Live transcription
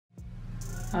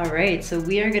All right, so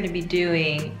we are gonna be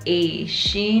doing a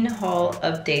Shein haul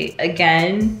update.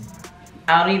 Again,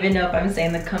 I don't even know if I'm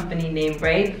saying the company name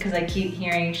right because I keep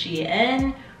hearing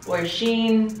Shein or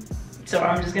Shein, so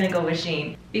I'm just gonna go with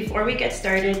Shein. Before we get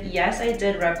started, yes, I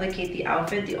did replicate the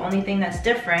outfit. The only thing that's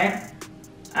different,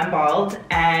 I'm bald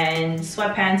and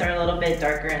sweatpants are a little bit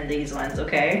darker in these ones,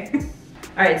 okay?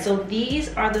 All right, so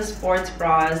these are the sports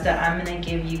bras that I'm gonna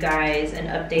give you guys an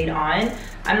update on.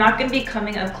 I'm not gonna be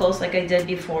coming up close like I did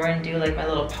before and do like my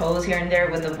little pose here and there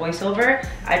with the voiceover.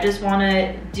 I just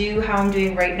wanna do how I'm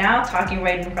doing right now, talking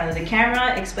right in front of the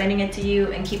camera, explaining it to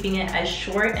you and keeping it as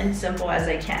short and simple as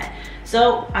I can.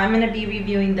 So I'm gonna be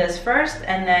reviewing this first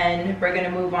and then we're gonna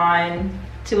move on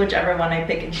to whichever one I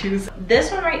pick and choose.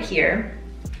 This one right here,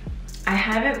 I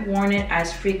haven't worn it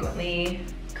as frequently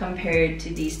compared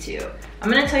to these two. I'm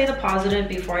gonna tell you the positive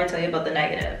before I tell you about the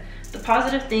negative. The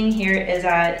positive thing here is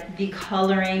that the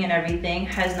coloring and everything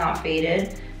has not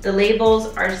faded. The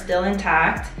labels are still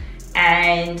intact,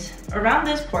 and around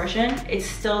this portion, it's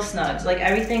still snugs. Like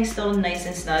everything's still nice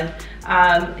and snug.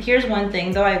 Here's one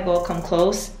thing though, I will come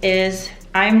close, is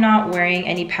I'm not wearing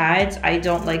any pads. I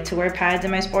don't like to wear pads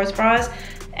in my sports bras,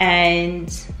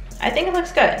 and I think it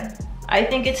looks good. I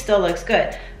think it still looks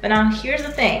good. But now here's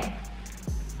the thing.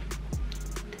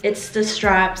 It's the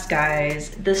straps,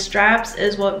 guys. The straps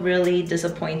is what really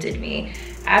disappointed me.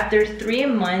 After 3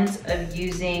 months of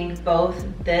using both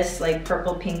this like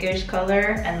purple pinkish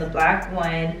color and the black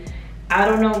one, I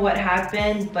don't know what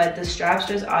happened, but the straps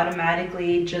just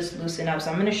automatically just loosen up. So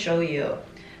I'm gonna show you.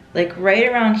 Like right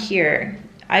around here,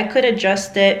 I could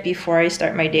adjust it before I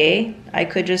start my day. I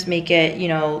could just make it, you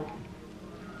know,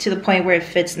 to the point where it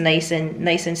fits nice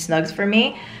and snug for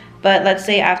me. But let's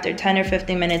say after 10 or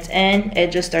 15 minutes in,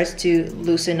 it just starts to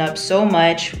loosen up so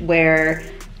much where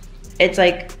it's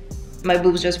like my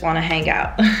boobs just want to hang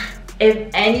out.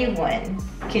 If anyone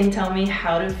can tell me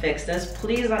how to fix this,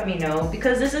 please let me know,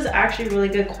 because this is actually really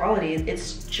good quality.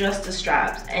 It's just the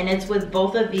straps, and it's with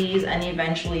both of these and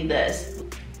eventually this.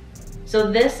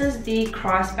 So this is the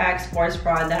crossback sports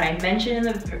bra that I mentioned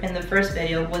in the first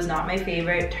video was not my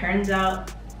favorite. Turns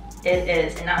out it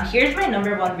is. And now here's my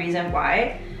 #1 reason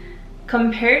why.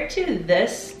 Compared to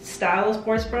this style of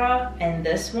sports bra and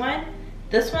this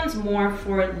one's more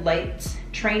for light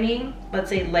training, let's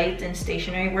say light and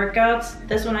stationary workouts.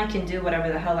 This one I can do whatever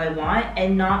the hell I want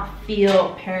and not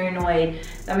feel paranoid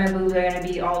that my boobs are gonna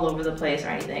be all over the place or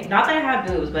anything. Not that I have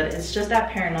boobs, but it's just that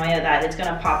paranoia that it's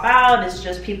gonna pop out. It's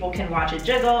just people can watch it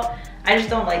jiggle. I just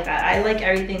don't like that. I like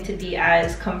everything to be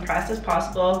as compressed as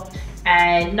possible.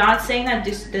 And not saying that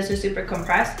this is super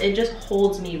compressed, it just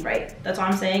holds me right. That's all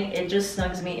I'm saying. It just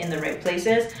snugs me in the right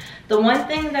places. The one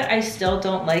thing that I still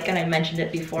don't like, and I mentioned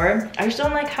it before, I just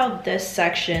don't like how this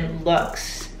section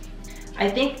looks. I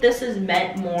think this is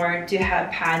meant more to have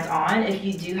pads on if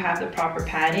you do have the proper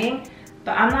padding,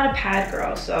 but I'm not a pad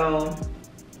girl, so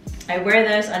I wear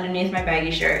this underneath my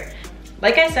baggy shirt.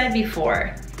 Like I said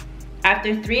before,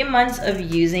 after 3 months of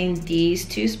using these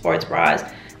two sports bras,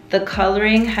 the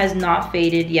coloring has not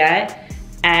faded yet,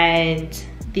 and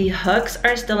the hooks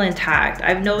are still intact.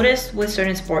 I've noticed with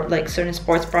certain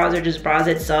sports bras or just bras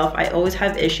itself, I always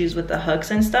have issues with the hooks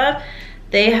and stuff.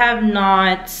 They have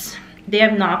not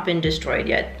been destroyed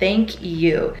yet, thank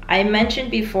you. I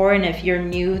mentioned before, and if you're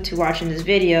new to watching this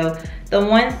video, the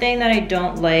one thing that I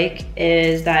don't like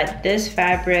is that this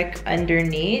fabric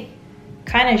underneath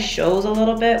kind of shows a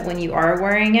little bit when you are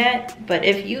wearing it, but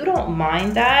if you don't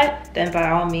mind that, then by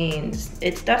all means,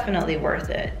 it's definitely worth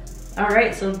it. All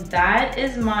right, so that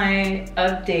is my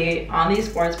update on these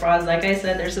sports bras. Like I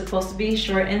said, they're supposed to be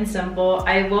short and simple.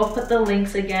 I will put the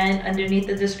links again underneath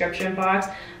the description box.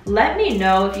 Let me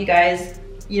know if you guys,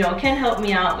 you know, can help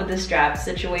me out with the strap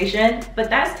situation, but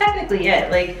that's technically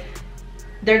it. Like,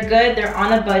 they're good, they're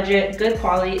on a budget, good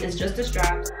quality, it's just the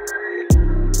straps.